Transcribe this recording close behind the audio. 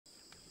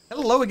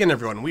Hello again,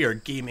 everyone. We are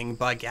Gaming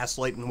by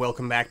Gaslight, and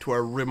welcome back to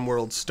our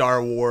RimWorld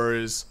Star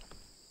Wars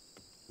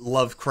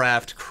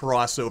Lovecraft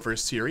crossover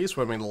series.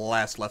 When we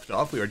last left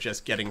off, we were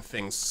just getting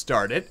things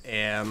started,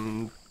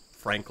 and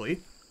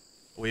frankly,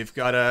 we've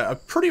got a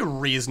pretty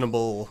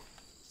reasonable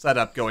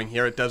setup going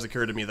here. It does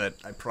occur to me that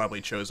I probably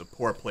chose a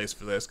poor place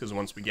for this, because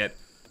once we get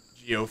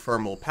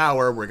geothermal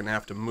power, we're going to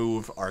have to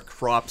move our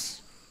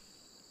crops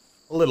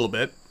a little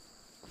bit.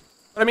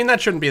 But I mean, that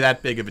shouldn't be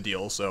that big of a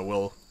deal, so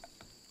we'll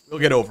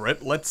get over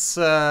it. Let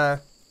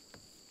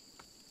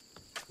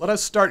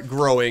us start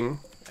growing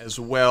as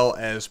well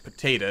as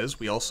potatoes.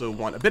 We also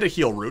want a bit of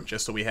heal root,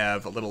 just so we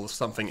have a little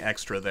something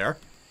extra there.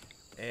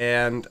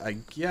 And I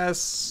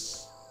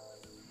guess...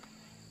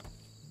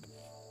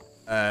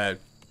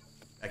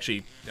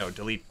 actually, no,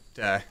 delete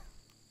that.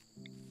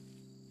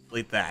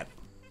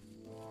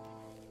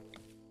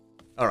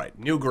 Alright,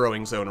 new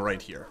growing zone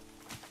right here.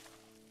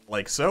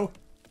 Like so.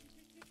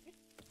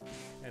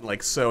 And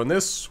like so, and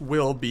this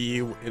will be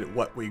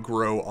what we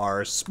grow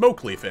our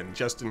smoke leaf in,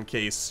 just in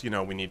case, you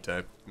know, we need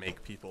to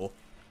make people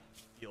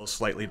feel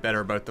slightly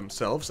better about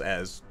themselves,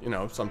 as, you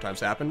know,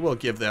 sometimes happen. We'll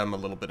give them a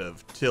little bit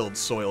of tilled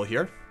soil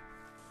here.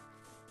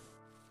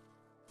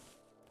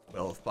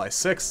 12 by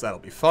 6, that'll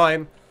be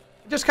fine.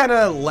 Just kind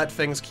of let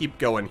things keep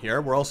going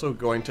here. We're also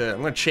going to,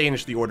 I'm going to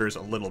change the orders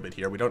a little bit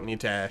here. We don't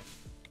need to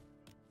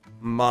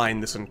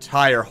mine this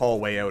entire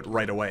hallway out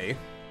right away.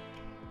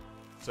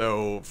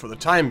 So, for the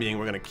time being,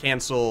 we're going to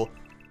cancel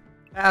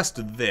past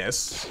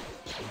this.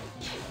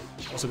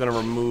 Also going to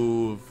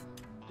remove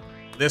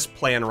this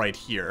plan right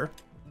here.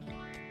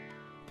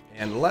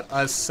 And let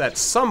us set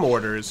some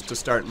orders to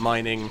start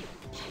mining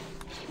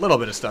a little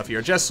bit of stuff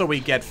here, just so we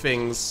get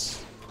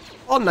things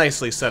all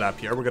nicely set up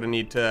here. We're going to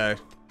need to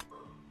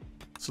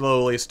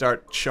slowly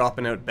start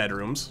chopping out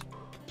bedrooms.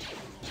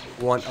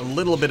 We want a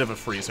little bit of a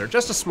freezer,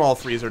 just a small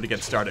freezer to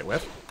get started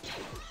with.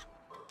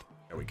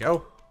 There we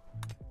go.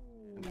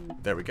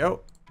 There we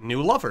go.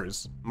 New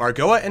lovers.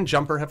 Margoa and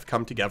Jumper have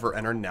come together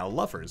and are now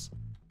lovers.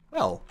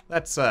 Well,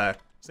 that's,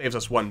 saves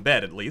us one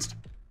bed at least.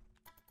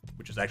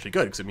 Which is actually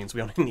good, because it means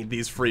we only need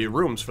these free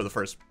rooms for the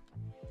first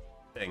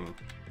thing.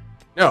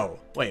 No,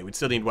 wait, we'd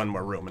still need one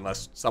more room,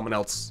 unless someone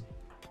else...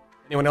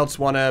 Anyone else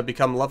want to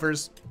become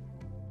lovers?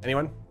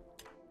 Anyone?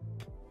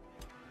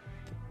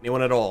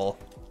 Anyone at all?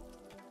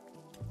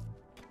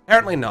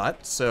 Apparently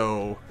not,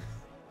 so...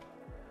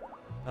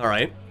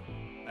 Alright.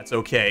 That's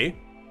okay.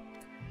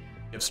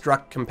 You've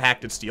struck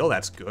compacted steel,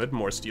 that's good.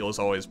 More steel is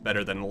always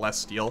better than less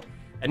steel.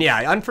 And yeah,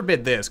 I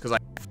unforbid this, because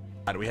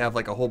we have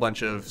like a whole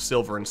bunch of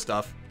silver and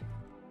stuff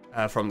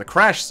from the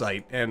crash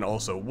site, and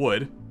also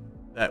wood,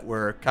 that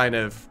we're kind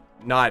of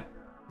not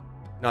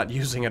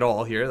using at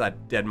all here.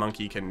 That dead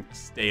monkey can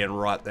stay and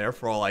rot there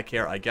for all I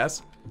care, I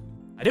guess.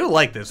 I do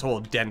like this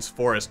whole dense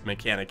forest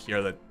mechanic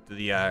here that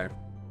the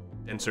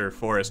denser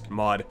forest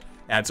mod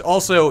adds.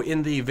 Also,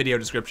 in the video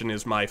description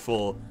is my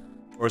full...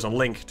 or is a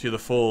link to the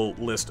full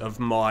list of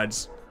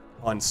mods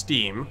on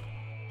Steam,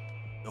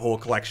 the whole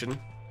collection,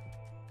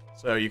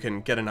 so you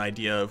can get an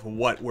idea of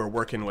what we're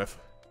working with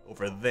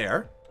over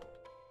there.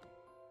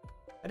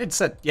 I did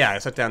set, yeah, I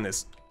set down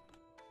this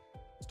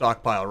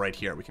stockpile right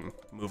here. We can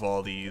move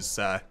all these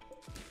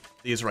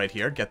right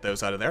here, get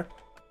those out of there.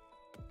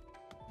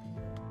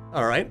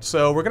 Alright,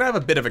 so we're gonna have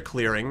a bit of a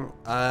clearing.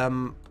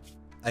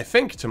 I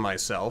think to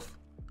myself,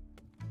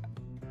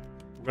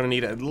 we're gonna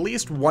need at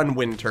least one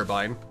wind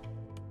turbine.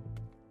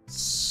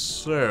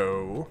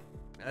 So,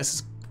 this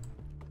is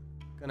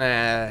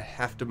gonna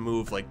have to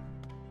move, like,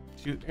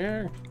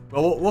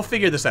 well, we'll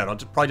figure this out. I'll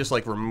probably just,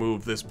 like,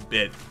 remove this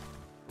bit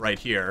right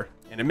here.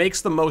 And it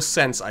makes the most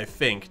sense, I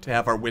think, to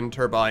have our wind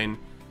turbine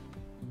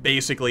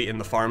basically in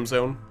the farm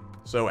zone,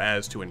 so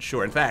as to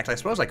ensure. In fact, I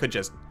suppose I could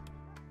just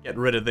get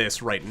rid of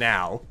this right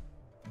now.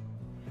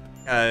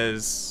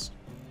 Because,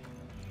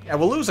 yeah,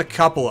 we'll lose a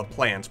couple of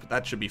plants, but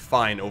that should be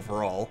fine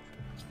overall.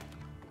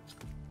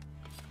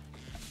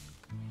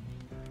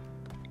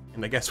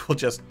 And I guess we'll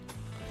just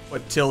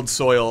put tilled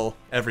soil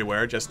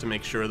everywhere just to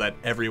make sure that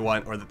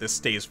everyone, or that this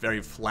stays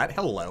very flat.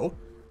 Hello.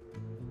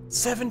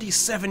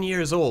 77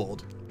 years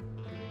old.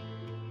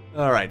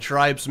 Alright,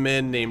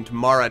 tribesman named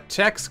Mara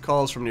Tex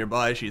calls from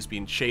nearby. She's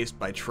being chased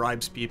by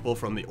tribespeople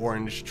from the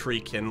Orange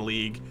Treekin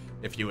League.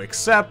 If you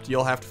accept,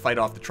 you'll have to fight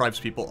off the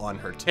tribespeople on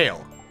her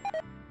tail.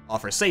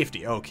 Offer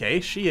safety. Okay,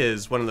 she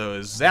is one of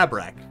those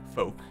Zabrak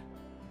folk.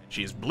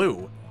 She's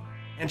blue.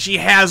 And she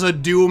has a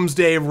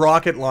doomsday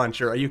rocket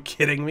launcher. Are you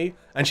kidding me?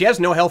 And she has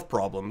no health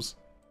problems.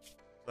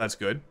 That's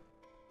good.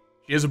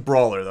 She is a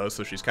brawler, though,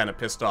 so she's kind of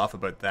pissed off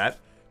about that.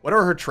 What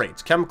are her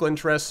traits? Chemical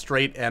interest,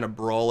 straight, and a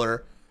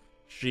brawler.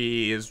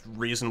 She is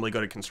reasonably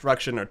good at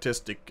construction,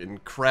 artistic,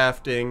 and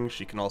crafting.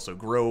 She can also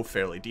grow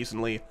fairly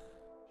decently.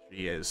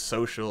 She is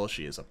social.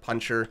 She is a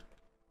puncher.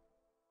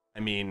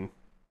 I mean,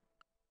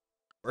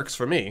 works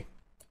for me.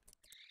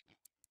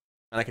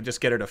 And I could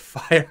just get her to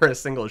fire a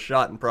single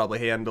shot and probably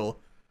handle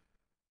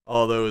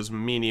all those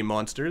meanie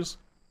monsters,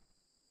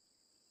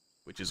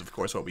 which is of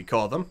course what we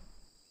call them.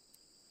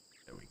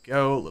 There we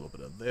go, a little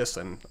bit of this,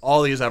 and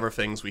all these other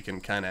things we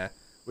can kind of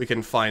we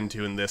can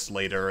fine-tune this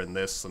later and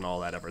this and all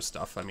that other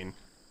stuff. I mean,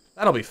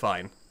 that'll be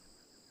fine.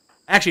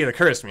 Actually, it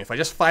occurs to me, if I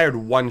just fired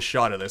one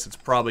shot of this, it's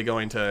probably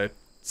going to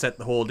set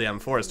the whole damn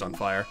forest on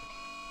fire.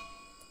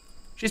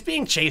 She's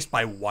being chased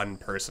by one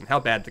person. How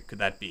bad could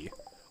that be?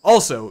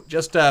 Also,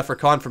 just for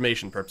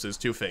confirmation purposes,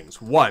 two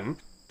things. One,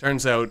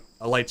 turns out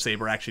a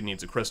lightsaber actually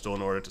needs a crystal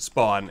in order to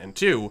spawn. And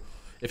two,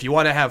 if you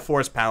want to have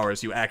force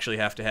powers, you actually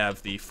have to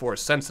have the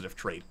force-sensitive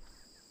trait.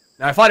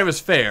 Now, I thought it was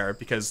fair,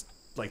 because,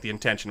 like, the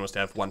intention was to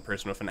have one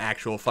person with an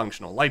actual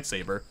functional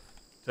lightsaber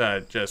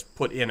to just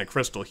put in a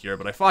crystal here,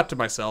 but I thought to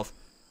myself,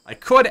 I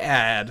could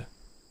add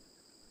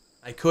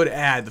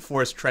the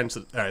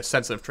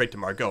force-sensitive trait to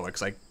Margot,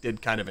 because I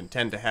did kind of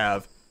intend to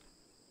have,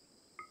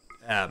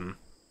 I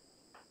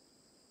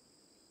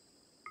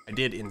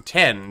did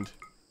intend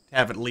to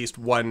have at least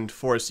one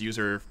force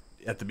user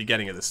at the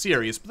beginning of the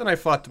series, but then I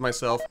thought to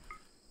myself,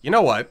 you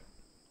know what?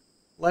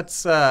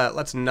 Let's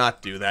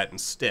not do that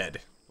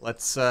instead.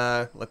 Let's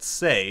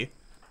say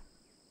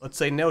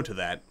no to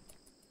that.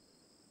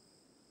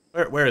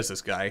 Where is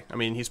this guy? I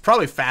mean, he's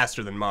probably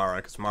faster than Mara,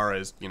 because Mara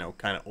is, you know,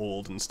 kind of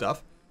old and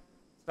stuff.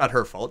 It's not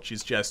her fault.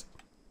 She's just,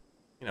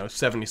 you know,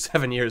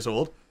 77 years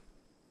old.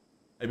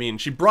 I mean,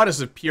 she brought a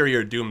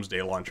superior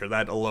doomsday launcher.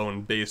 That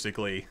alone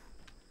basically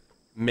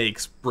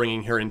makes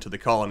bringing her into the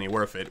colony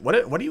worth it. What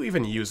are you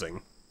even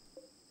using?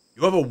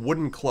 You have a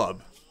wooden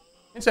club.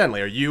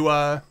 Incidentally, are you,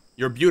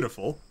 you're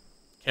beautiful.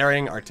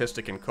 Caring,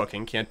 artistic, and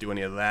cooking. Can't do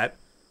any of that.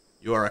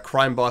 You are a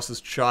crime boss's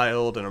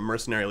child and a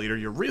mercenary leader.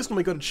 You're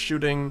reasonably good at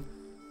shooting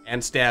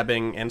and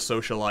stabbing and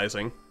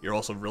socializing. You're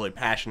also really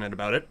passionate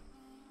about it.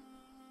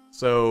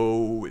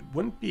 So, it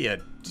wouldn't be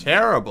a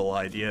terrible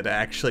idea to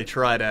actually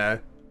try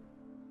to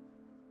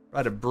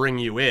bring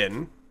you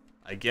in,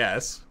 I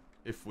guess,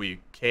 if we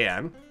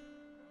can.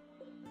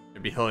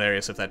 It'd be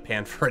hilarious if that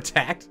panther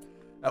attacked.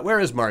 Where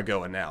is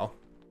Margot now?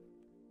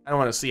 I don't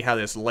want to see how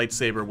this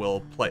lightsaber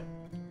will play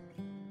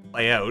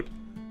out.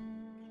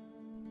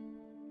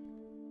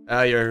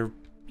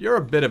 You're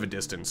a bit of a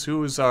distance.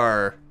 Who's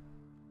our...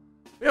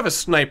 We have a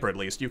sniper, at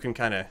least. You can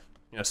kind of,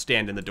 you know,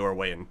 stand in the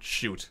doorway and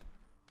shoot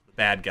the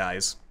bad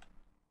guys.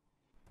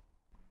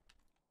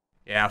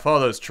 Yeah, with all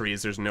those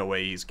trees, there's no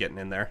way he's getting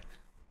in there.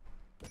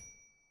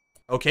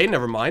 Okay,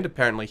 never mind.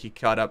 Apparently he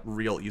caught up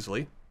real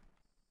easily.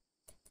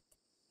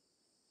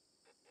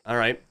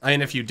 Alright. I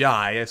mean, if you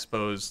die, I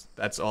suppose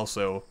that's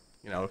also,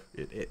 you know,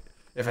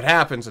 if it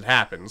happens, it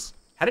happens.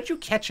 How did you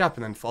catch up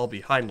and then fall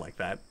behind like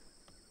that?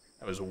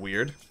 That was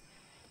weird.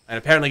 And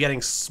apparently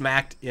getting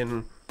smacked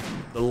in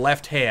the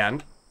left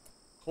hand.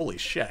 Holy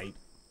shit.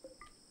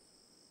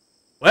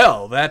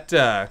 Well, that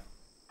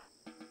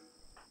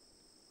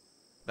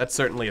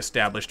certainly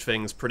established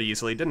things pretty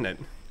easily, didn't it?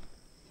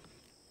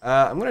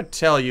 I'm gonna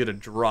tell you to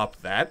drop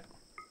that.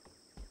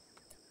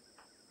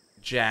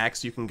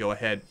 Jax, you can go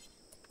ahead.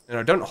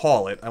 No, don't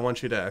haul it. I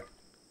want you to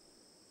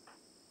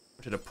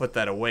put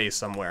that away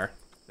somewhere.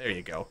 There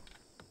you go.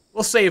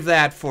 We'll save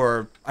that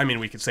for... I mean,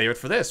 we could save it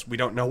for this. We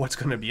don't know what's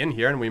going to be in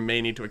here, and we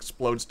may need to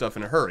explode stuff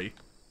in a hurry.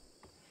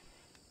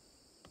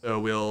 So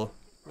we'll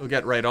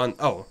get right on...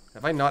 Oh,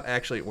 have I not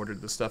actually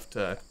ordered the stuff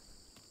to...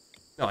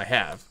 No, I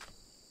have.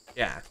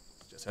 Yeah,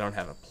 it's just I don't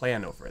have a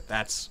plan over it.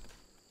 That's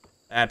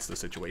the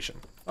situation.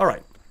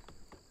 Alright.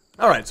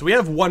 Alright, so we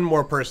have one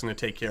more person to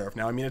take care of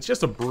now. I mean, it's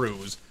just a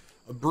bruise.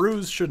 A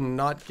bruise should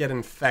not get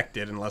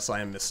infected unless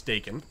I am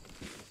mistaken.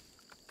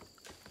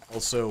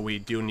 Also, we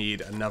do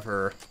need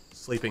another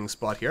sleeping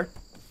spot here.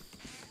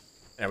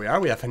 There we are.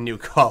 We have a new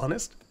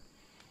colonist.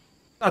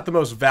 Not the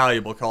most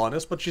valuable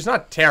colonist, but she's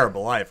not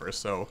terrible either,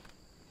 so...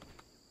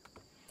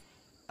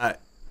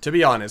 to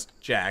be honest,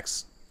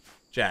 Jax,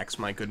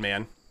 my good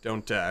man,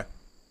 don't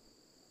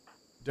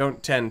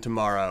tend to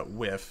Mara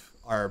with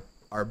our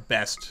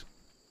best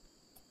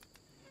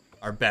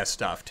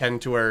stuff.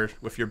 Tend to her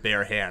with your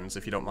bare hands,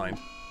 if you don't mind.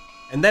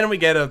 And then we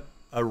get a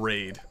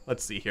raid.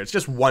 Let's see here. It's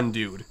just one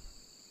dude.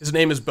 His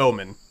name is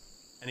Bowman,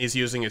 and he's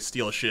using a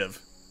steel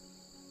shiv.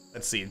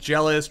 Let's see.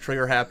 Jealous,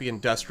 trigger-happy,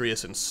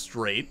 industrious, and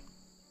straight.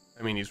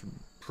 I mean, he's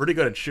pretty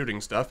good at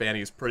shooting stuff, and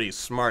he's pretty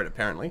smart,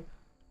 apparently.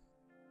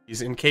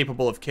 He's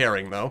incapable of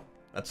caring, though.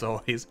 That's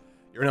always...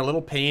 You're in a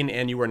little pain,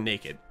 and you are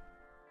naked.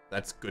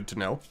 That's good to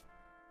know.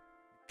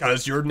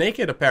 Because you're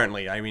naked,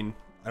 apparently. I mean,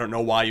 I don't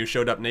know why you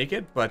showed up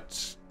naked,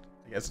 but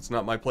I guess it's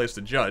not my place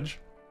to judge.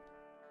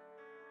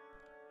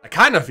 I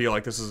kind of feel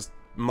like this is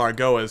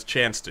Margot's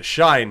chance to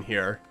shine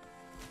here.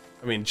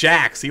 I mean,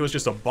 Jax, he was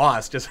just a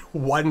boss, just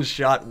one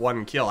shot,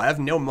 one kill. I have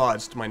no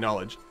mods, to my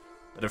knowledge,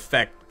 that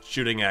affect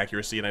shooting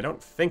accuracy, and I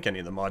don't think any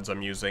of the mods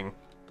I'm using...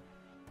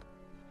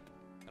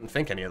 I don't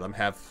think any of them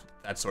have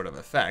that sort of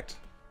effect.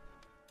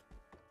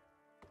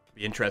 It'd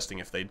be interesting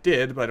if they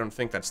did, but I don't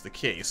think that's the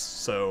case,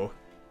 so...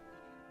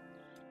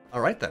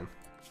 Alright then.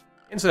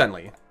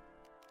 Incidentally,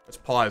 let's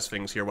pause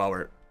things here while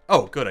we're...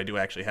 Oh, good, I do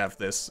actually have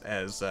this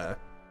as,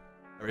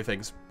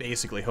 everything's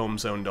basically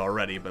home-zoned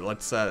already, but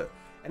let's,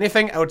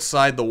 anything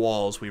outside the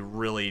walls, we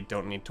really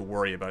don't need to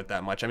worry about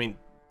that much. I mean,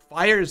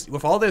 fires...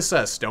 With all this,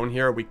 stone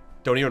here, we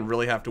don't even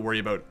really have to worry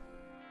about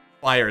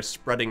fires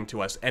spreading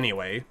to us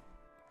anyway.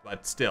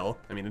 But still,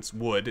 I mean, it's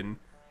wood, and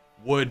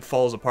wood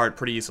falls apart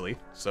pretty easily.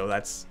 So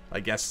that's, I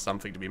guess,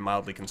 something to be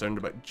mildly concerned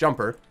about.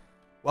 Jumper,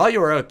 while you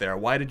were out there,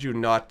 why did you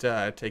not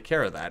take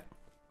care of that?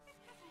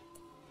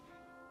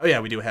 Oh yeah,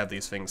 we do have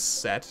these things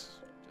set.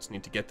 Just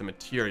need to get the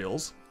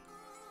materials.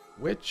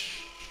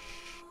 Which,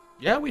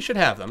 yeah, we should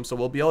have them. So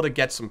we'll be able to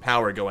get some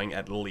power going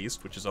at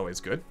least, which is always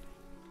good.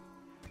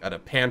 Got a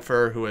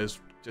panther who has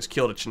just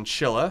killed a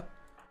chinchilla.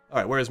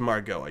 Alright, where's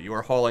Margoa? You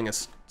are hauling a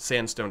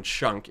sandstone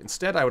chunk.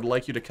 Instead, I would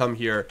like you to come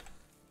here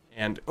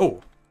and...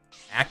 Oh!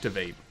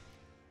 Activate.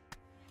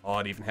 Oh,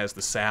 it even has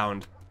the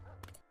sound.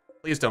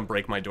 Please don't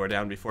break my door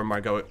down before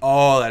Margoa...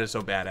 Oh, that is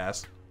so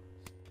badass.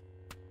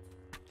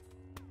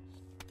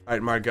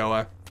 Alright,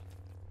 Margoa.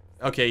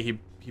 Okay, he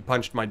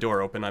punched my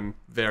door open. I'm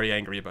very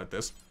angry about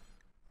this.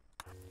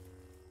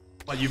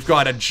 But you've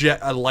got a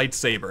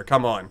lightsaber.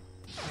 Come on.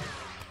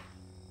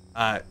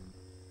 Are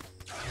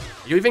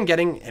you even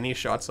getting any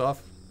shots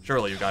off?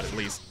 Surely you got at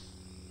least.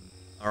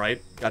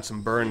 Alright, got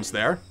some burns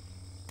there.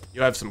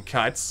 You have some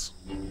cuts.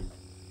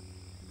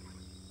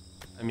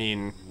 I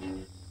mean,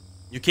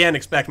 you can't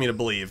expect me to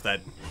believe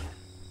that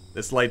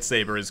this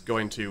lightsaber is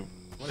going to...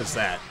 What is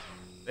that?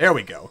 There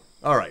we go.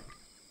 Alright.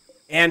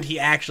 And he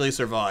actually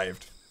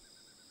survived.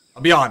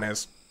 I'll be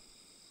honest.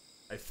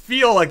 I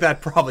feel like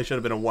that probably should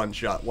have been a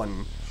one-shot,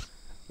 one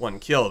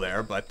kill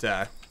there, but,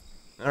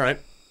 alright.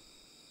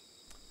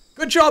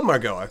 Good job,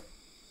 Margoa.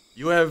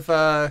 You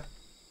have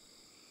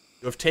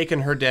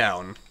taken her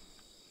down.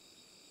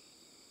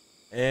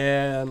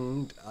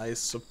 And I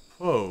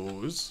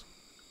suppose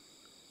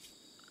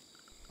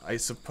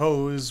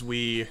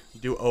we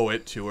do owe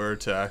it to her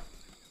to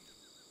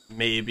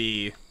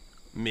maybe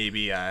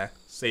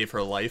save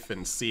her life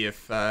and see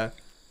if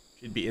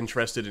she'd be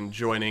interested in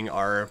joining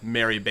our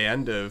merry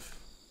band of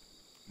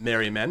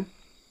merry men.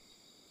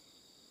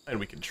 And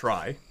we can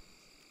try.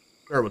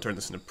 Or we'll turn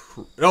this into...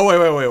 Oh,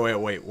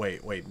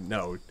 wait,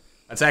 no.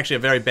 That's actually a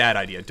very bad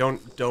idea.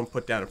 Don't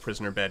put down a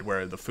prisoner bed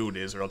where the food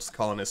is, or else the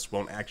colonists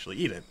won't actually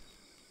eat it.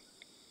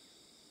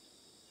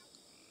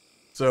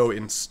 So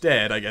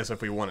instead, I guess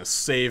if we want to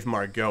save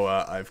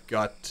Margoa, I've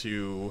got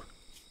to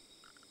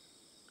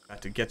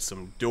get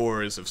some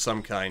doors of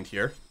some kind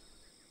here.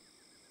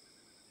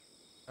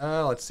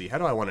 Let's see. How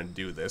do I want to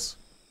do this?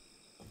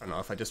 I don't know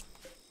if I just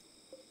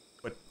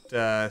put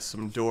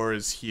some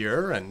doors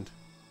here and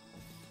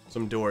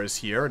some doors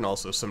here and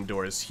also some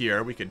doors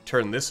here. We could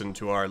turn this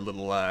into our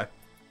little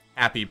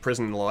happy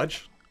prison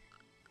lodge.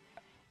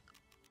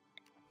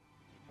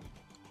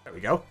 There we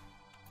go.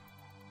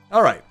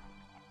 All right.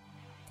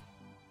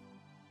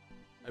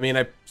 I mean,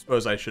 I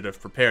suppose I should have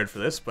prepared for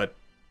this, but...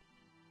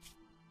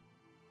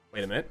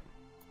 Wait a minute.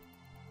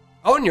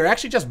 Oh, and you're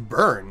actually just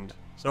burned.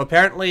 So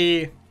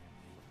apparently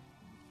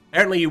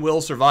you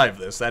will survive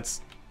this.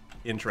 That's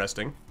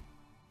interesting.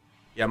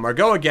 Yeah,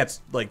 Margoa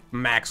gets, like,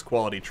 max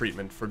quality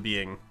treatment for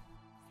being,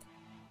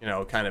 you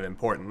know, kind of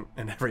important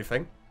and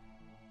everything.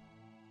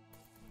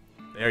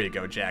 There you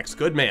go, Jax.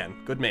 Good man.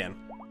 Good man.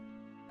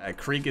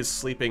 Krieg is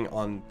sleeping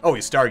on... Oh,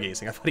 he's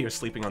stargazing. I thought he was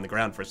sleeping on the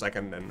ground for a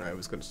second, and I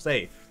was going to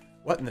say...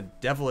 What in the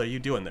devil are you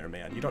doing there,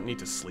 man? You don't need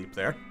to sleep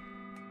there.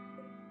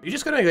 Are you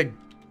just gonna, like...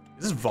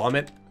 Is this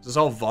vomit? Is this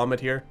all vomit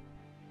here?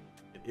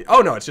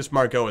 Oh, no, it's just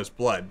Margoa's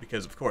blood,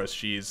 because, of course,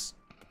 she's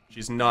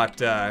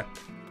not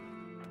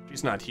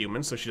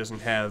human, so she doesn't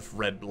have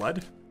red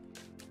blood.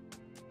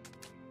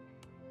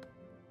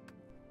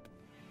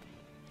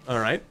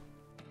 Alright.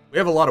 We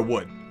have a lot of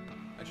wood.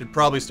 I should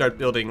probably start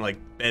building, like,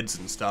 beds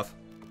and stuff.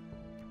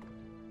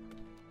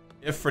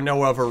 If for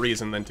no other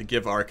reason than to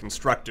give our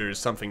constructors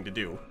something to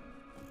do.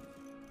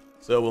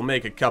 So we'll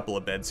make a couple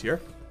of beds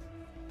here.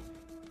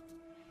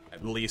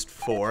 At least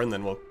 4, and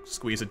then we'll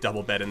squeeze a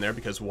double bed in there,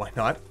 because why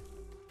not?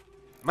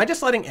 Am I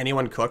just letting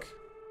anyone cook?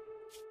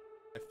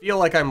 I feel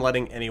like I'm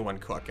letting anyone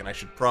cook, and I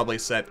should probably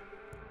set...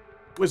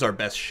 Who is our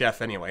best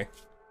chef, anyway?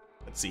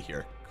 Let's see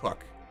here.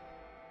 Cook.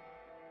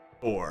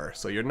 4.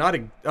 So you're not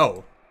a...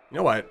 Oh, you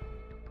know what?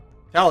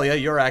 Talia,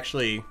 you're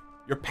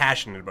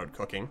passionate about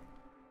cooking.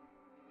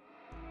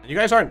 And you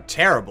guys aren't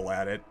terrible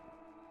at it.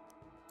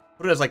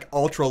 Put it as, like,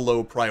 ultra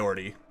low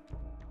priority.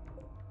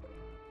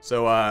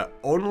 So,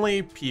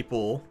 only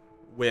people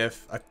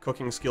with a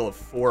cooking skill of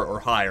 4 or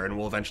higher, and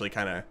we'll eventually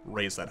kind of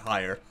raise that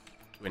higher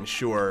to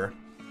ensure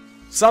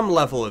some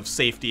level of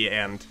safety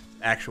and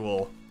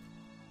actual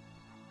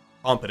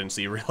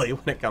competency, really,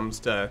 when it comes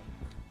to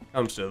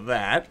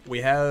that. We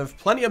have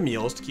plenty of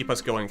meals to keep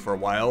us going for a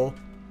while.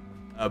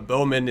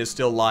 Bowman is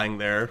still lying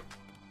there.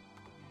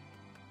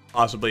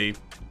 Possibly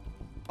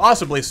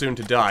soon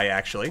to die,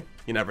 actually.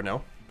 You never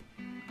know.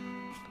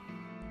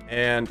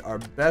 And our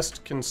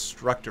best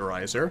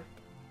constructorizer,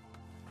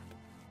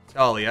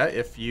 Talia,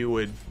 if you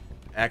would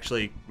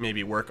actually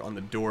maybe work on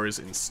the doors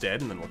instead,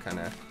 and then we'll kind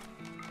of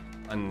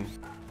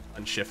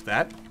unshift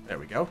that. There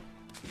we go.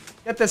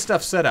 Get this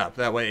stuff set up.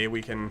 That way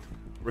we can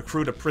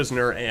recruit a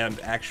prisoner and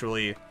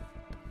actually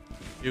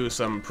do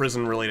some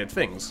prison-related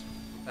things.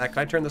 Can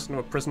I turn this into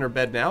a prisoner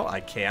bed now? I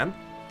can.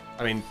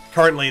 I mean,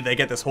 currently they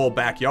get this whole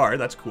backyard.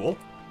 That's cool.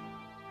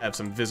 Have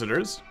some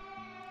visitors.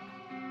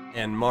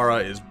 And Mara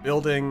is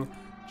building.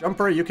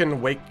 Jumper, you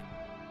can wake...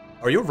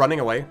 Are you running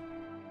away?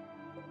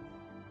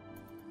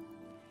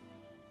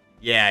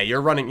 Yeah,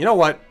 you're running... You know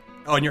what?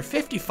 Oh, and you're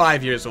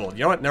 55 years old.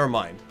 You know what? Never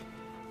mind.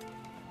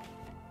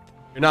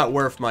 You're not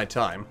worth my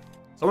time.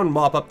 Someone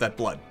mop up that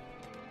blood.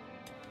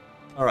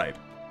 Alright.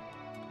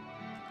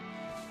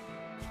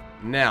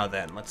 Now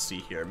then, let's see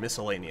here.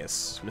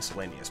 Miscellaneous.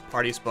 Miscellaneous.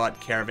 Party spot,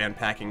 caravan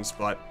packing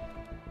spot.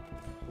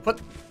 We'll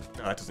put...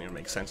 No, that doesn't even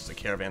make sense as a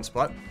caravan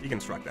spot.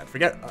 Deconstruct that.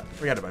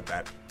 Forget about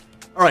that.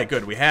 Alright,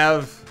 good. We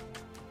have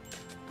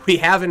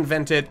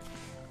invented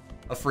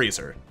a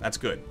freezer. That's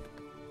good.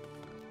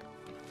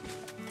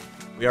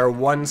 We are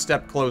one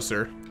step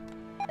closer.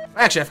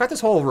 Actually, I've got this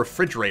whole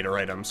refrigerator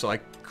item, so I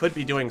could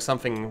be doing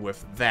something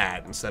with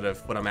that instead of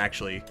what I'm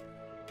actually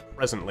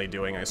presently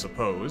doing, I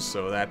suppose.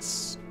 So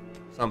that's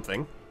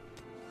something.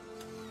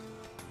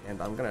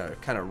 And I'm gonna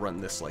kind of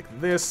run this like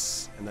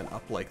this, and then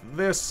up like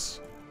this.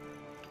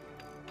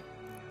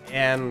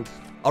 And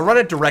I'll run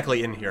it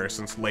directly in here,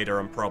 since later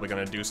I'm probably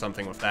gonna do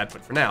something with that,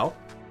 but for now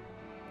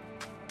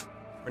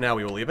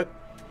we will leave it.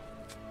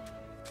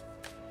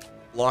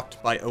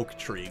 Blocked by oak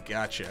tree,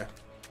 gotcha.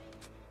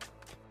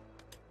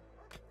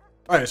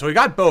 Alright, so we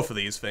got both of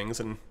these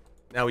things, and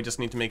now we just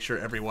need to make sure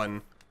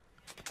everyone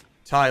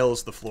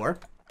tiles the floor.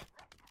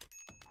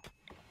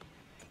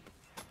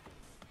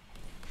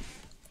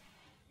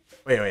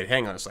 Wait,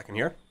 hang on a second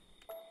here.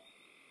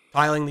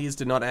 Tiling these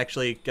did not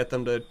actually get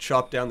them to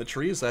chop down the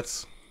trees.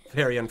 That's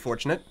very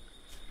unfortunate.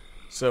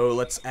 So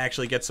let's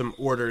actually get some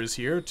orders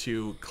here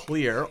to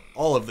clear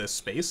all of this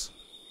space,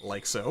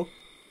 like so.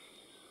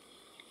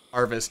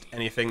 Harvest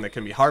anything that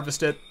can be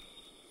harvested,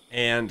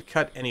 and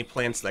cut any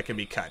plants that can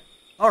be cut.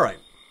 Alright.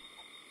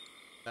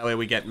 That way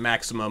we get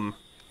maximum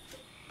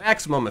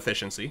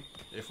efficiency,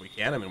 if we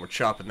can. I mean, we're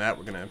chopping that.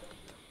 We're gonna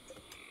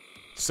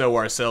sow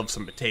ourselves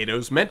some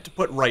potatoes. Meant to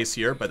put rice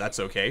here, but that's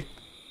okay.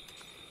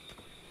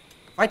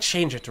 If I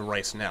change it to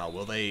rice now,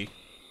 will they...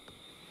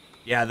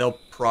 Yeah, they'll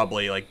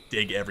probably, like,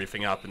 dig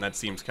everything up, and that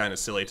seems kind of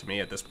silly to me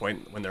at this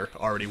point, when they're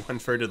already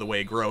 1/3 of the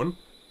way grown.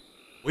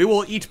 We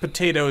will eat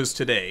potatoes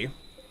today.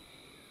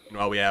 And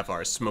while we have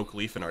our smoke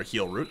leaf and our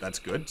heal root, that's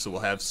good. So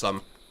we'll have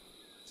some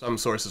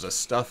sources of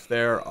stuff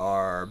there.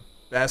 Our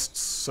best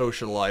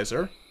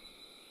socializer.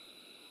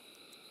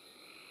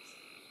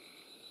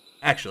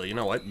 Actually, you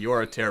know what?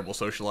 You're a terrible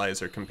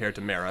socializer compared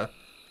to Mara.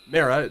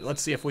 Mara,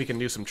 let's see if we can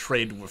do some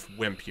trade with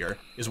Wimp here.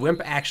 Is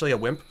Wimp actually a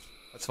wimp?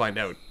 Let's find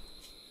out.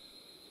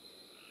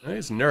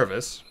 He's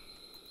nervous.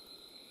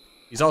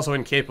 He's also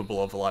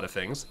incapable of a lot of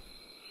things.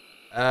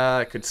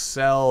 I could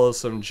sell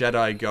some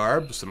Jedi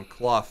garb, some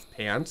cloth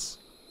pants.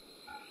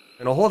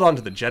 And I'll hold on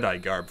to the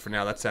Jedi garb for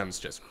now. That sounds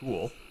just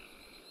cool.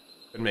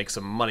 Could make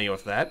some money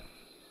with that.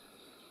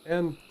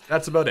 And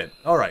that's about it.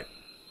 Alright.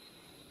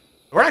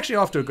 We're actually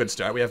off to a good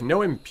start. We have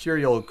no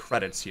Imperial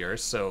credits here,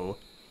 so...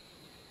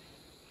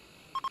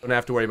 don't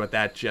have to worry about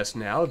that just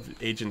now. The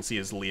agency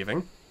is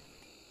leaving.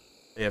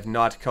 They have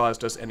not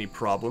caused us any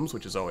problems,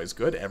 which is always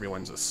good.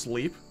 Everyone's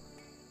asleep.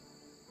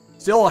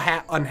 Still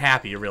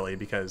unhappy, really,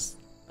 because...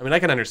 I mean, I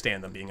can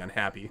understand them being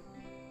unhappy.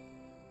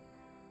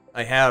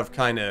 I have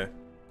kind of...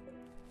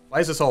 Why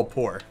is this all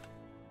poor?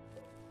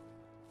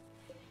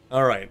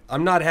 Alright,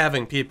 I'm not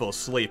having people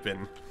sleep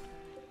in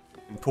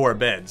poor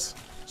beds.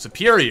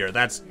 Superior,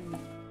 that's...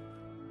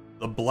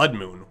 the blood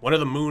moon. One of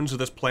the moons of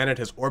this planet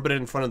has orbited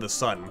in front of the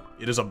sun.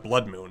 It is a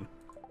blood moon.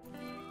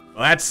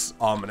 Well, that's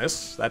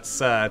ominous. That's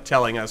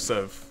telling us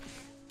of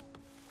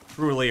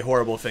truly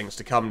horrible things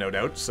to come, no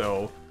doubt,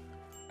 so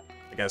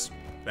I guess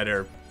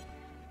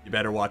you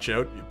better watch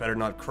out. You better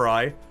not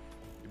cry.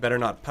 You better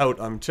not pout.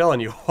 I'm telling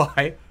you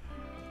why.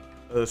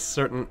 A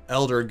certain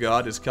elder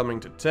god is coming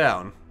to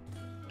town.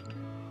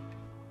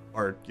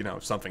 Or, you know,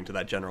 something to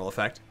that general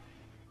effect.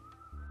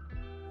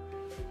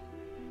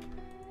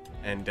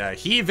 And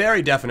he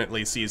very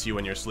definitely sees you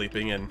when you're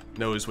sleeping and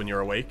knows when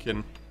you're awake,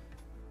 and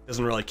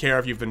doesn't really care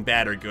if you've been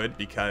bad or good,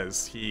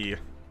 because he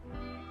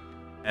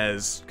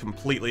has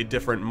completely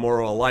different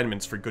moral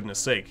alignments, for goodness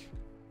sake.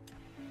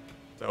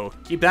 So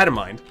keep that in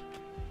mind.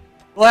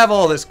 We'll have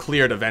all this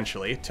cleared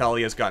eventually.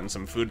 Talia's gotten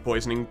some food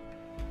poisoning.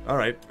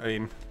 Alright, I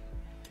mean,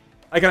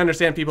 I can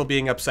understand people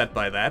being upset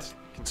by that.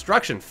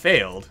 Construction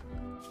failed.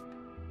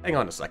 Hang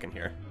on a second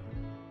here.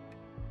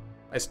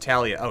 Nice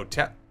Talia. Oh,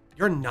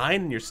 you're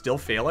 9 and you're still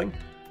failing?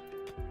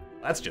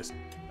 That's just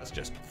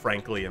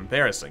frankly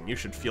embarrassing. You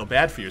should feel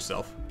bad for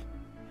yourself.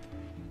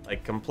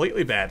 Like,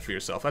 completely bad for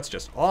yourself. That's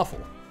just awful.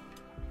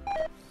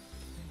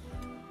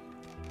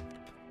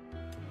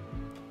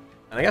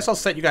 And I guess I'll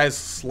set you guys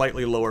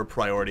slightly lower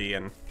priority,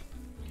 and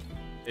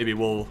maybe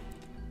we'll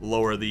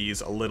lower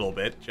these a little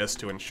bit, just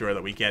to ensure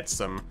that we get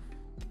some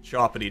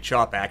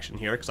choppity-chop action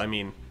here, because, I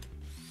mean,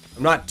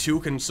 I'm not too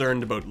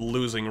concerned about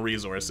losing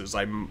resources.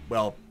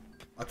 Well,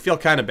 I feel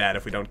kind of bad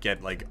if we don't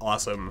get, like,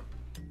 awesome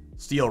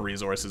steel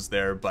resources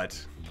there,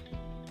 but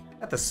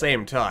at the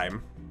same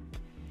time...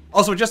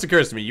 Also, it just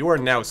occurs to me, you are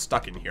now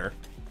stuck in here.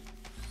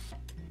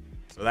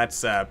 So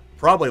that's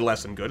probably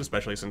less than good,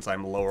 especially since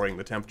I'm lowering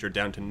the temperature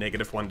down to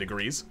 -1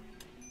 degrees.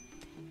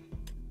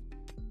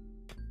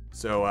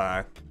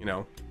 So, you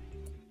know,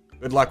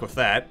 good luck with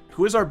that.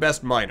 Who is our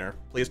best miner?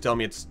 Please tell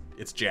me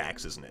it's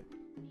Jax, isn't it?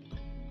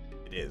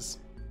 It is.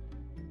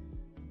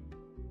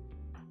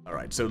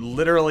 Alright, so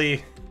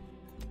literally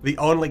the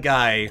only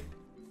guy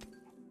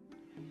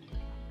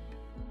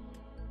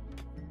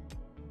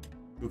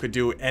who could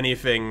do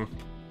anything...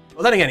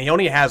 Well, then again, he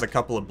only has a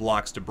couple of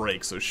blocks to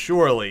break, so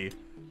surely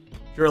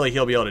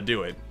he'll be able to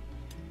do it.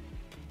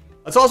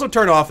 Let's also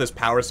turn off this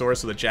power source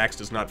so that Jax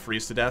does not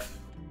freeze to death.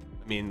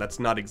 I mean, that's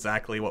not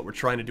exactly what we're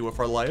trying to do with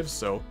our lives,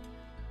 so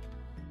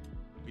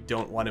we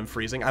don't want him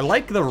freezing. I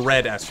like the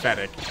red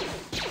aesthetic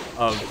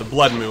of the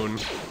Blood Moon.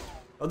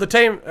 At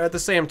the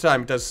same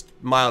time, it does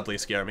mildly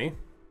scare me.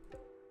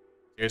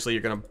 Seriously,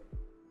 you're gonna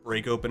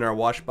break open our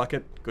wash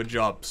bucket? Good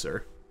job,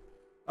 sir.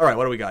 Alright,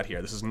 what do we got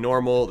here? This is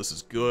normal, this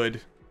is good.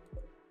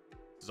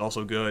 This is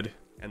also good,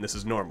 and this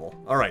is normal.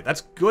 Alright,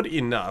 that's good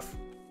enough.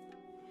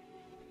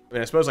 I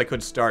mean, I suppose I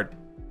could start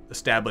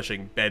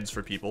establishing beds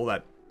for people.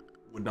 That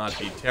would not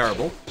be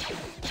terrible.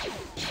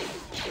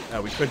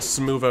 We could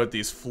smooth out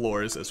these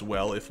floors as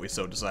well, if we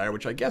so desire,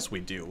 which I guess we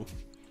do.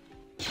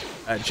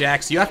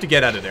 Jax, you have to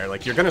get out of there.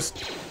 Like, you're gonna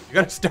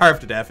starve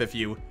to death if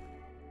you...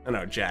 I don't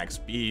know, Jax,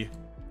 be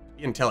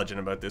intelligent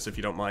about this if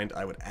you don't mind.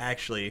 I would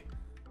actually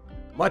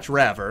much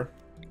rather...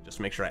 Just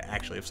make sure I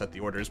actually have set the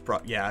orders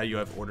yeah, you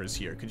have orders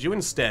here. Could you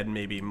instead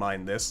maybe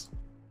mine this?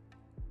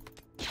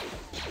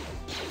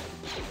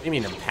 What do you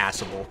mean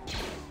impassable?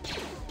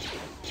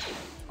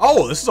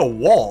 Oh, this is a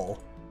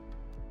wall.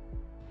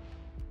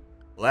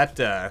 Well,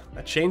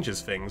 that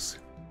changes things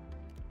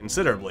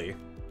considerably.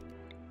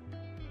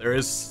 There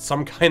is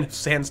some kind of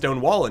sandstone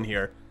wall in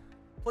here.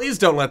 Please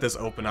don't let this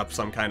open up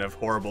some kind of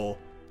horrible,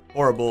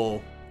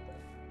 you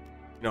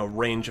know,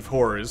 range of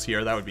horrors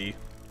here. That would be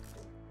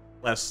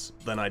less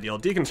than ideal.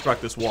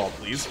 Deconstruct this wall,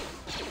 please.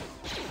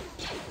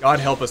 God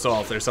help us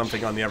all if there's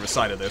something on the other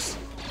side of this.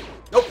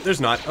 Nope,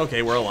 there's not.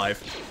 Okay, we're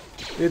alive.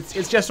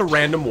 It's just a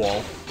random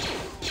wall.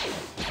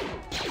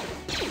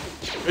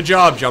 Good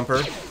job,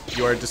 Jumper.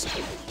 You are just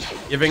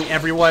giving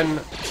everyone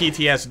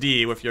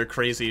PTSD with your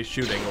crazy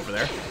shooting over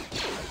there.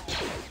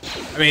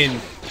 I mean,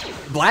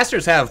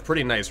 blasters have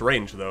pretty nice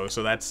range, though,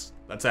 so that's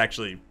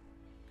actually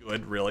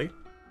good, really.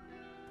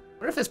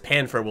 I wonder if this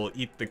Panther will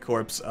eat the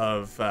corpse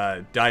of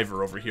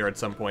Diver over here at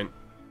some point.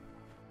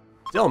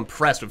 Still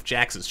impressed with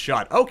Jax's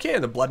shot. Okay,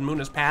 the Blood Moon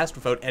has passed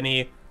without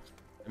any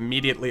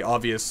immediately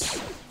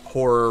obvious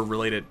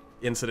horror-related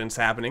incidents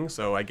happening,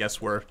 so I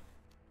guess we're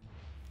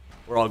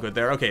all good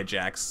there. Okay,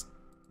 Jax,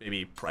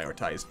 maybe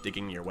prioritize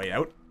digging your way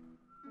out,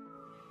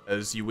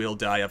 as you will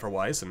die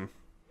otherwise, and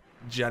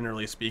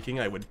generally speaking,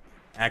 I would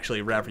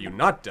actually rather you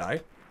not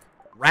die.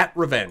 Rat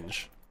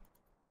Revenge.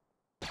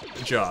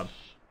 Good job.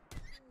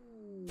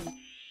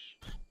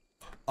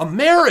 A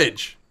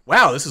marriage!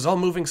 Wow, this is all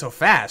moving so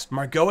fast.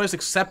 Margot has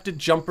accepted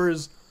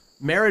Jumper's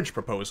marriage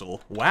proposal.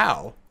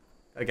 Wow.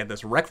 Gotta get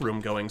this rec room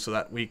going so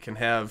that we can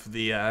have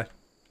the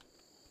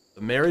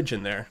marriage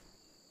in there. Are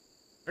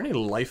there any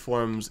life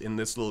forms in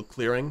this little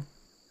clearing?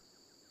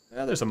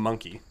 Yeah, there's a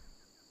monkey.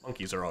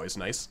 Monkeys are always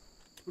nice.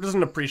 Who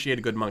doesn't appreciate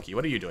a good monkey?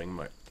 What are you doing?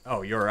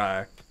 Oh,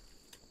 you're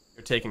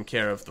taking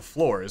care of the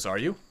floors, are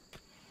you?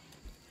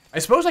 I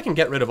suppose I can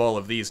get rid of all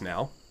of these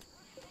now.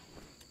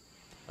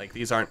 Like,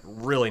 these aren't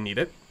really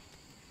needed.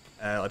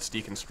 Let's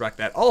deconstruct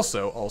that.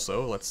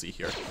 Also, let's see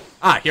here.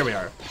 Ah, here we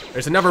are.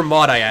 There's another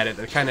mod I added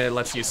that kind of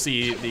lets you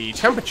see the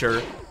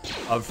temperature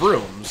of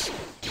rooms,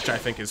 which I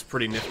think is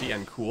pretty nifty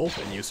and cool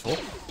and useful.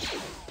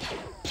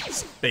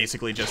 It's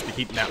basically just the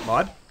heat map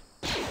mod.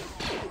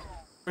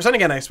 For then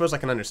again, I suppose I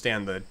can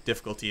understand the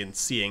difficulty in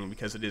seeing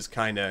because it is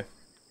kind of...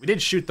 We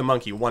did shoot the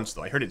monkey once,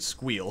 though. I heard it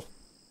squeal.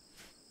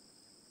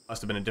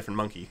 Must have been a different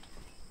monkey.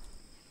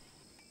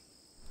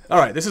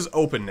 Alright, this is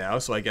open now,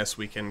 so I guess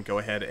we can go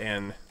ahead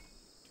and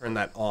turn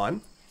that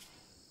on,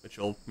 which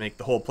will make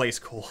the whole place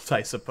cold,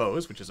 I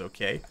suppose, which is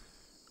okay.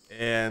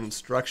 And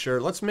structure,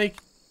 let's make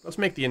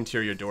the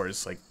interior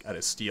doors like out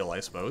of steel, I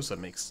suppose. That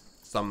makes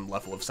some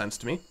level of sense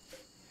to me.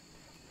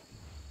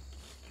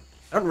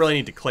 I don't really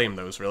need to claim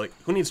those, really.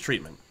 Who needs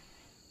treatment?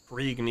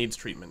 Krieg needs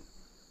treatment.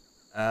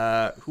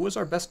 Who was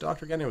our best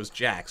doctor again? It was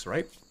Jax,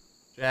 right?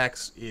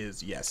 Jax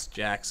is, yes,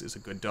 Jax is a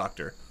good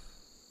doctor.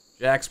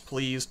 Jax,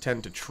 please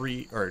tend to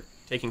treat, or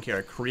taking care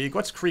of Krieg.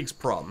 What's Krieg's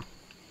problem?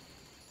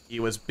 He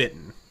was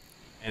bitten,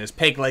 and his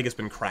peg leg has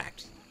been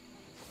cracked.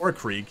 Or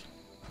Krieg.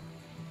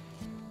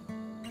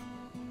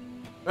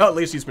 Well, at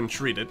least he's been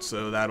treated,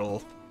 so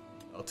that'll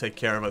take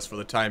care of us for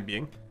the time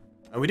being.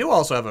 And we do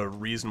also have a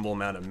reasonable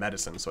amount of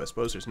medicine, so I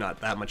suppose there's not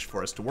that much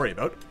for us to worry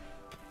about.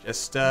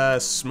 Just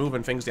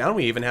smoothing things down.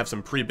 We even have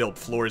some pre-built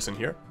floors in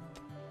here.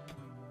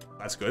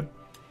 That's good.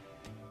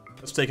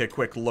 Let's take a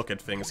quick look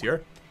at things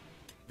here.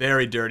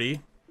 Very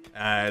dirty.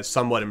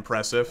 Somewhat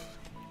impressive.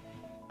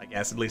 I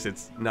guess at least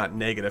it's not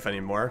negative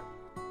anymore.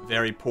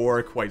 Very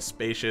poor, quite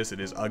spacious. It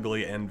is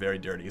ugly and very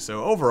dirty.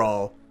 So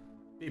overall,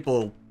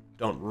 people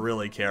don't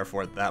really care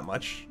for it that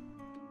much.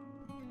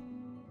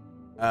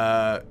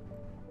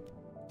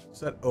 Is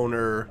that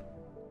owner...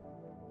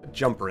 A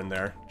Jumper in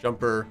there.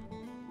 Jumper...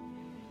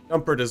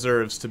 Jumper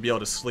deserves to be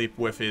able to sleep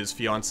with his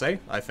fiancée.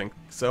 I think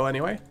so,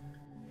 anyway.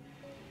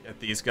 Get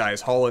these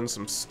guys hauling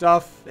some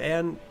stuff,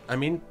 and, I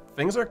mean,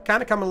 things are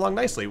kind of coming along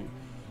nicely.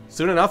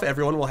 Soon enough,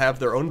 everyone will have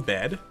their own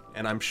bed,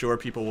 and I'm sure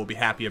people will be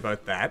happy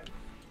about that.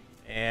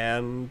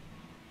 And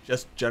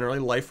just generally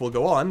life will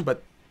go on,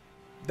 but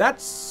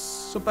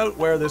that's about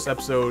where this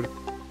episode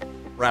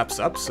wraps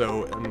up.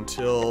 So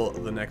until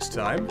the next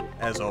time,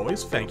 as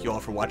always, thank you all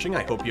for watching.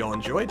 I hope you all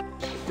enjoyed.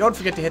 Don't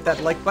forget to hit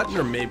that like button,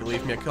 or maybe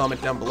leave me a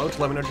comment down below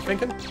to let me know what you're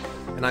thinking.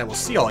 And I will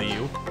see all of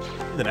you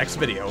in the next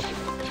video.